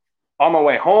on my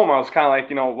way home, I was kind of like,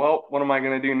 well, what am I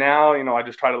going to do now? I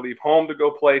just try to leave home to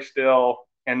go play still.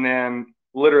 And then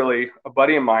literally a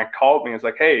buddy of mine called me and was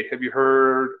like, hey, have you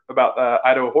heard about the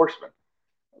Idaho Horsemen?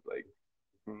 I was like,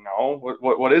 no,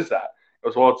 what is that? He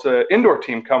goes, well, it's an indoor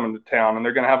team coming to town and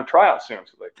they're going to have a tryout soon.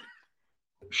 So I was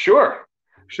like,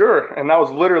 sure. And that was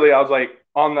literally, I was like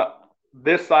on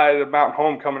this side of the mountain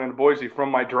home coming into Boise from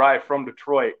my drive from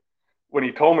Detroit when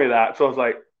he told me that. So I was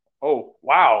like, oh,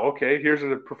 wow, okay, here's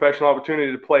a professional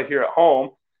opportunity to play here at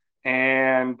home.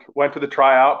 And went to the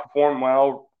tryout, performed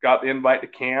well, got the invite to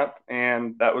camp,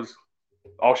 and that was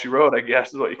all she wrote, I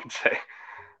guess, is what you can say.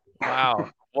 Wow.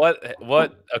 What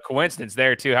a coincidence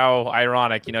there, too. How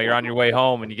ironic. You're on your way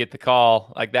home and you get the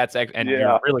call. Like,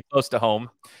 you're really close to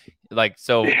home. Like,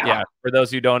 so, yeah, for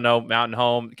those who don't know, Mountain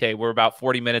Home, okay, we're about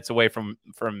 40 minutes away from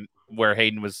where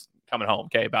Hayden was coming home,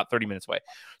 okay, about 30 minutes away.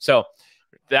 So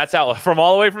that's out from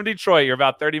all the way from Detroit. You're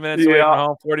about 30 minutes away from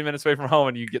home, 40 minutes away from home,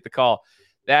 and you get the call.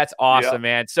 That's awesome,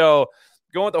 man. So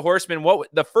going with the Horsemen,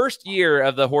 the first year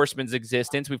of the Horsemen's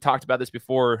existence, we've talked about this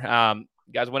before.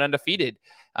 You guys went undefeated,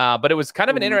 but it was kind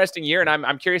of an interesting year, and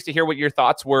I'm curious to hear what your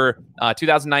thoughts were.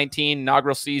 2019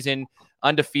 inaugural season,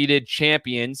 undefeated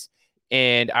champions,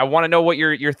 and I want to know what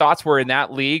your thoughts were in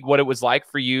that league, what it was like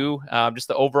for you, just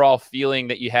the overall feeling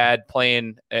that you had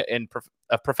playing in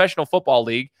a professional football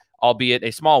league, albeit a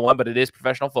small one, but it is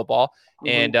professional football,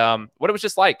 and what it was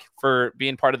just like for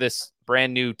being part of this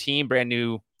brand new team, brand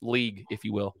new league, if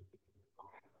you will.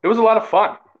 It was a lot of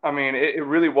fun. I mean, it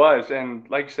really was. And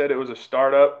like you said, it was a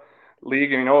startup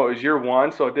league. And, it was year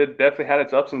one, so it definitely had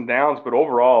its ups and downs. But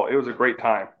overall, it was a great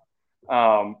time.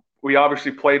 We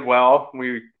obviously played well.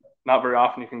 Not very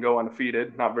often you can go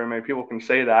undefeated. Not very many people can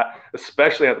say that,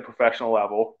 especially at the professional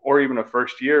level or even a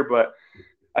first year. But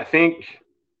I think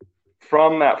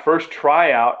from that first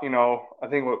tryout, I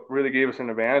think what really gave us an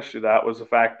advantage to that was the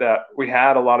fact that we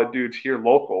had a lot of dudes here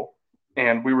local,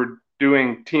 and we were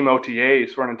doing team OTAs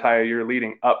for an entire year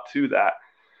leading up to that.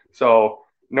 So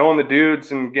knowing the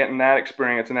dudes and getting that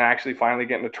experience and actually finally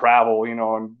getting to travel,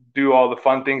 and do all the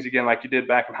fun things again like you did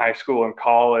back in high school and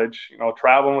college,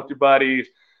 traveling with your buddies,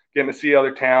 getting to see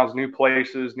other towns, new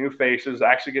places, new faces,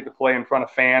 actually get to play in front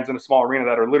of fans in a small arena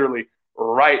that are literally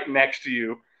right next to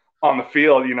you on the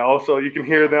field, so you can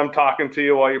hear them talking to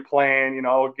you while you're playing,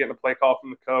 getting a play call from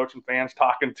the coach and fans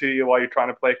talking to you while you're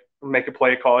trying to make a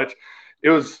play call. It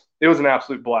was an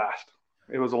absolute blast.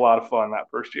 It was a lot of fun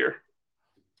that first year.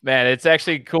 Man, it's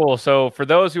actually cool. So for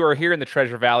those who are here in the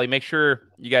Treasure Valley, make sure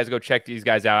you guys go check these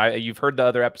guys out. You've heard the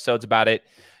other episodes about it.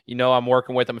 I'm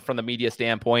working with them from the media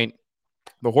standpoint.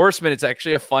 The Horsemen, it's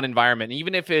actually a fun environment.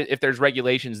 Even if there's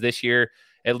regulations this year,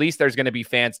 at least there's going to be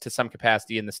fans to some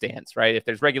capacity in the stands, right? If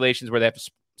there's regulations where they have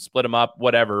to split them up,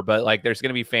 whatever, but like there's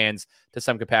going to be fans to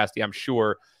some capacity, I'm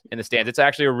sure, in the stands. It's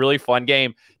actually a really fun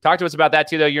game. Talk to us about that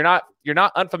too, though. You're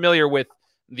not unfamiliar with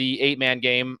the 8-man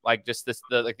game, like just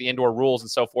the indoor rules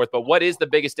and so forth. But what is the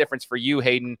biggest difference for you,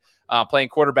 Hayden, playing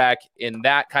quarterback in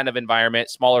that kind of environment,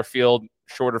 smaller field,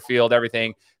 shorter field,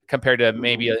 everything, compared to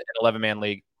maybe an 11-man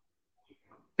league?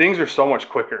 Things are so much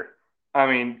quicker. I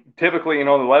mean, typically, the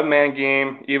 11-man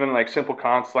game, even like simple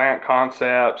slant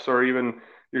concepts or even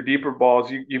your deeper balls,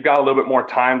 you've got a little bit more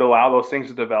time to allow those things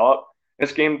to develop.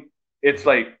 This game, it's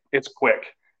quick.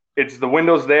 It's the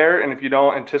window's there, and if you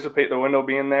don't anticipate the window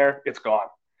being there, it's gone.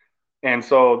 And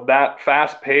so that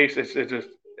fast pace, it's just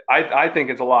I think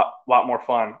it's a lot more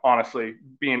fun, honestly,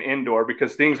 being indoor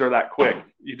because things are that quick.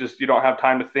 You don't have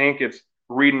time to think. It's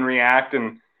read and react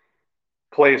and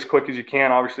play as quick as you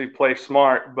can. Obviously, play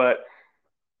smart, but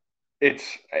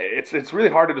it's really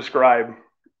hard to describe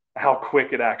how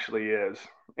quick it actually is,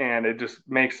 and it just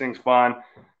makes things fun.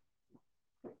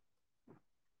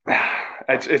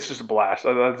 It's just a blast.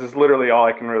 That's literally all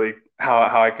I can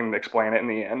how I can explain it in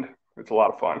the end. It's a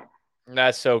lot of fun.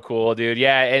 That's so cool, dude.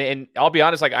 Yeah, and I'll be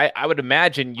honest, like I would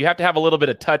imagine you have to have a little bit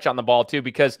of touch on the ball too,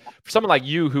 because for someone like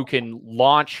you who can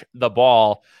launch the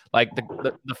ball, like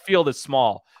the field is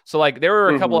small. So like there were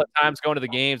a couple of times going to the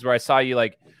games where I saw you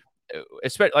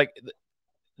especially like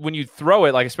when you throw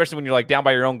it, like especially when you're like down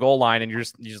by your own goal line and you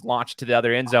just launch to the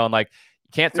other end zone, like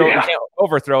you can't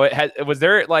overthrow it. Was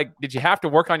there did you have to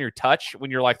work on your touch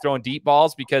when you're like throwing deep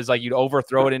balls because like you'd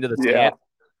overthrow it into the stand?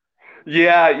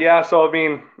 Yeah. So I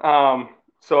mean,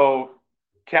 so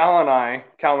Cal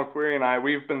McQuarrie and I,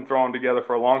 we've been throwing together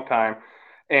for a long time,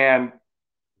 and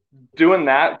doing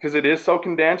that because it is so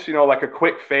condensed, like a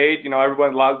quick fade.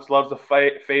 Everyone loves the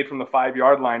fade from the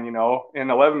 5-yard line, in an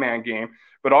 11-man game.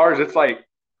 But ours,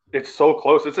 it's so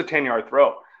close. It's a 10-yard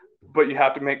throw, but you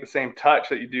have to make the same touch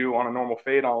that you do on a normal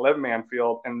fade on 11-man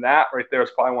field, and that right there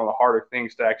is probably one of the harder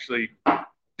things to actually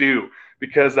do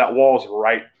because that wall's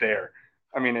right there.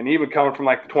 I mean, and even coming from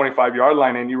like the 25-yard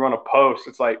line and you run a post,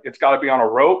 it's got to be on a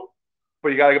rope, but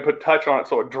you got to put touch on it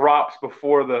so it drops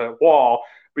before the wall,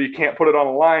 but you can't put it on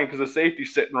a line because the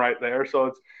safety's sitting right there.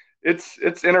 So it's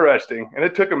interesting, and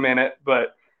it took a minute,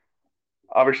 but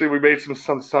obviously we made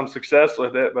some success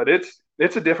with it. But it's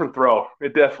a different throw.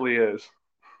 It definitely is.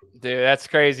 Dude, that's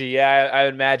crazy. Yeah, I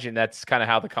imagine that's kind of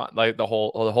how the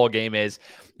whole game is.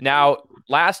 Now,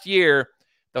 last year,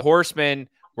 the Horsemen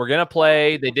were going to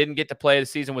play. They didn't get to play. The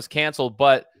season was canceled,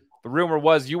 but the rumor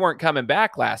was you weren't coming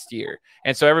back last year.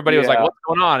 And so everybody was like, what's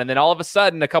going on? And then all of a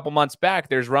sudden, a couple months back,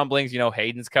 there's rumblings,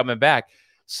 Hayden's coming back.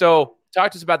 So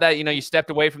talk to us about that. You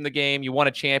stepped away from the game, you won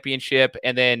a championship,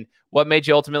 and then what made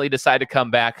you ultimately decide to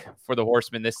come back for the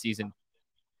Horsemen this season?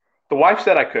 The wife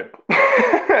said I could.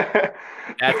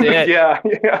 That's it.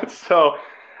 Yeah. So,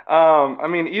 I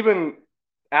mean, even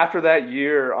after that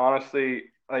year, honestly,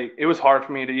 like it was hard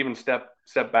for me to even step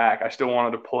back. I still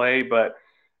wanted to play, but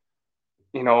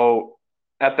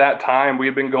at that time we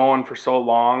had been going for so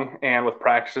long and with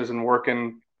practices and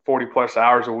working 40 plus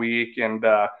hours a week. And,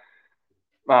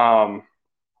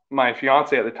 my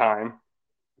fiance at the time,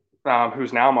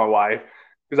 who's now my wife,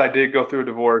 because I did go through a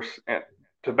divorce, and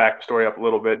to back the story up a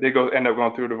little bit, end up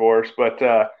going through a divorce,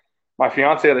 but, my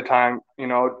fiance at the time,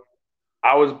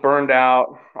 I was burned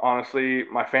out. Honestly,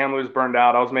 my family was burned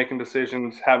out. I was making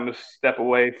decisions, having to step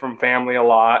away from family a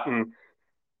lot. And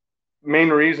main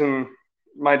reason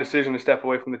my decision to step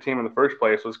away from the team in the first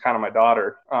place was kind of my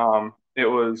daughter. It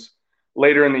was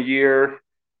later in the year,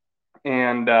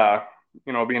 and,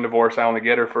 being divorced, I only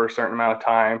get her for a certain amount of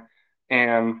time.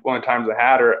 And one of the times I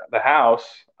had her at the house,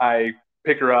 I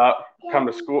pick her up, come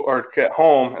to school or get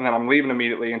home, and then I'm leaving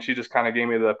immediately. And she just kind of gave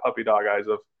me the puppy dog eyes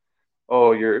of,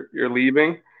 oh, you're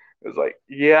leaving? It was like,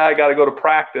 yeah, I got to go to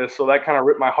practice. So that kind of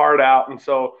ripped my heart out. And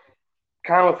so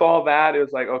kind of with all that, it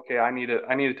was like, okay, I need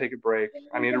to take a break.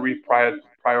 I need to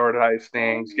prioritize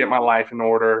things, get my life in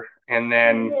order. And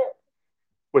then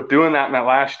with doing that in that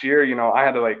last year, I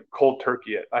had to cold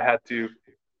turkey it. I had to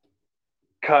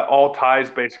cut all ties.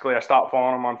 Basically, I stopped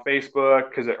following them on Facebook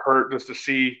because it hurt just to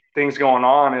see things going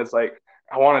on. It's like,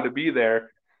 I wanted to be there.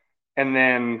 And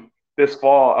then this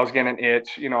fall, I was getting an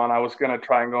itch, and I was going to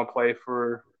try and go play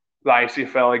for the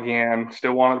ICFL again,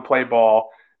 still wanted to play ball.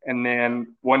 And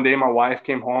then one day my wife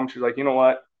came home. She's like, you know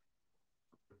what?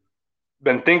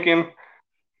 Been thinking,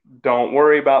 don't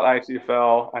worry about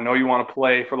ICFL. I know you want to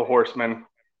play for the Horsemen.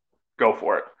 Go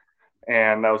for it.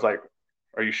 And I was like,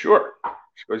 are you sure?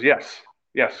 She goes, yes,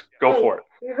 go for it.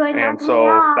 And so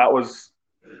that was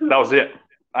it.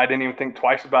 I didn't even think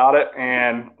twice about it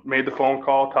and made the phone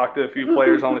call, talked to a few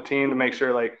players on the team to make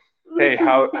sure, hey,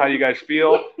 how do you guys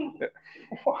feel?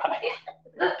 Why?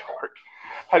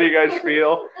 How do you guys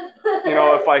feel?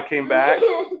 If I came back?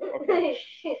 Okay.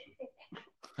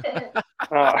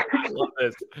 I love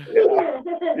this.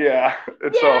 Yeah.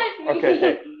 And so, okay,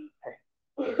 hey.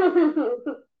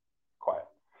 Quiet.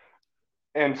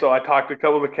 And so I talked to a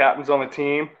couple of the captains on the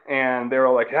team, and they were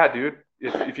all like, yeah, dude,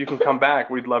 if you can come back,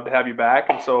 we'd love to have you back.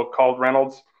 And so called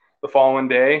Reynolds the following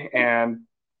day, and,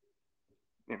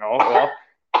 well,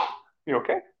 you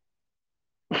okay?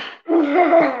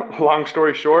 Long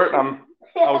story short, I'm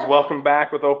I was welcomed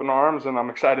back with open arms, and I'm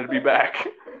excited to be back.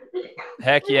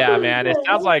 Heck yeah, man. It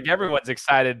sounds like everyone's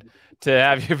excited to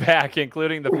have you back,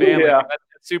 including the family. Yeah. That's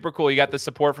super cool. You got the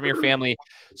support from your family.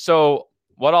 So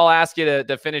what I'll ask you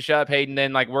to finish up, Hayden,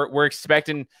 then like we're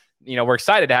expecting, we're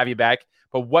excited to have you back,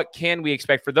 but what can we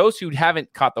expect for those who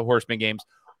haven't caught the Horsemen games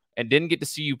and didn't get to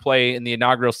see you play in the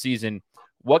inaugural season?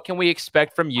 What can we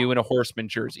expect from you in a Horseman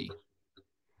jersey?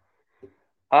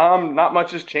 Not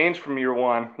much has changed from year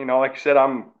one. Like you said,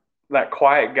 I'm that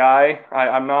quiet guy.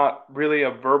 I'm not really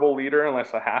a verbal leader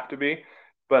unless I have to be,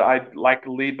 but I like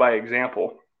to lead by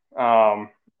example. I'm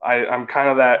kind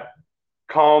of that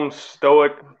calm,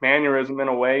 stoic mannerism in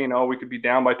a way. We could be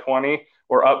down by 20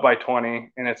 or up by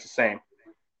 20, and it's the same.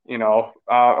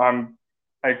 I'm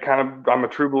a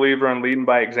true believer in leading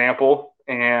by example,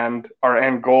 and our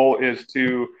end goal is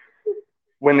to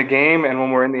win the game. And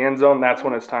when we're in the end zone, that's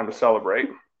when it's time to celebrate.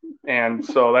 And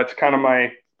so that's kind of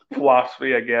my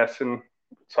philosophy, I guess. And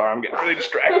sorry, I'm getting really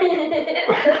distracted.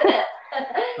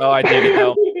 Oh, I dig it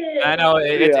though. I know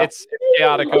it's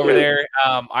chaotic over there.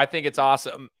 I think it's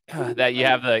awesome that you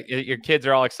have your kids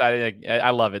are all excited.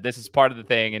 I love it. This is part of the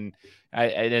thing, and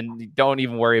don't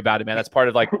even worry about it, man. That's part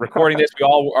of like recording this. We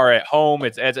all are at home.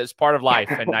 It's part of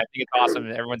life, and I think it's awesome.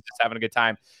 And everyone's just having a good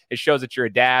time. It shows that you're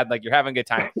a dad, like you're having a good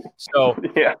time. So,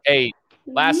 yeah. Hey,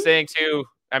 last thing too.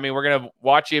 I mean, we're going to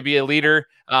watch you be a leader,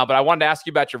 but I wanted to ask you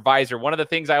about your visor. One of the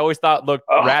things I always thought looked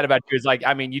rad about you is like,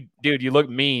 I mean, you look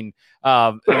mean.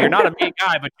 You're not a mean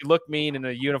guy, but you look mean in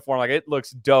a uniform. Like, it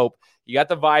looks dope. You got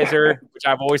the visor, which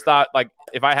I've always thought, like,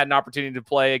 if I had an opportunity to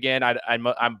play again,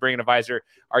 I'm bringing a visor.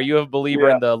 Are you a believer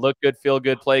in the look good, feel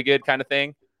good, play good kind of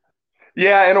thing?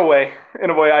 Yeah, in a way.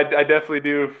 I definitely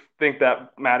do think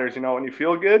that matters. When you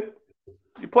feel good,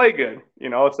 you play good.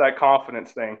 It's that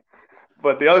confidence thing.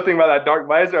 But the other thing about that dark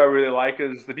visor I really like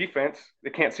is the defense.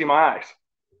 They can't see my eyes.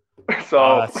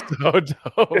 So, that's so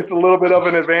dope. It's a little bit of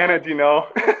an advantage,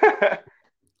 A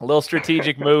little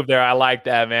strategic move there. I like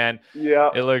that, man. Yeah.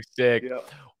 It looks sick. Yeah.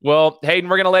 Well, Hayden,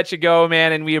 we're going to let you go,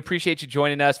 man, and we appreciate you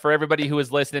joining us. For everybody who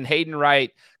is listening, Hayden Wright,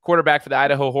 quarterback for the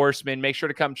Idaho Horsemen. Make sure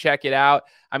to come check it out.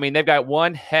 I mean, they've got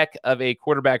one heck of a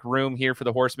quarterback room here for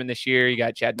the Horsemen this year. You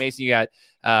got Chad Mason, you got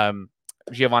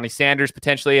Giovanni Sanders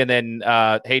potentially, and then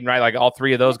Hayden Wright, like all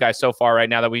three of those guys so far right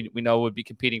now that we know would be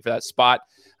competing for that spot.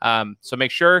 So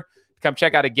make sure to come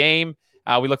check out a game.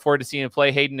 We look forward to seeing you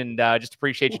play, Hayden, and just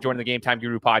appreciate you joining the Game Time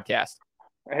Guru podcast.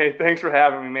 Hey, thanks for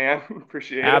having me, man.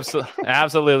 Appreciate it.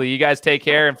 Absolutely. You guys take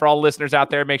care. And for all listeners out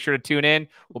there, make sure to tune in.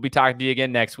 We'll be talking to you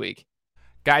again next week.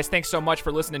 Guys, thanks so much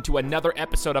for listening to another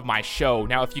episode of my show.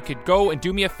 Now, if you could go and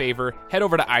do me a favor, head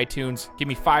over to iTunes, give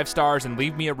me 5 stars, and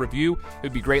leave me a review. It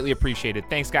would be greatly appreciated.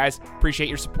 Thanks, guys. Appreciate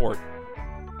your support.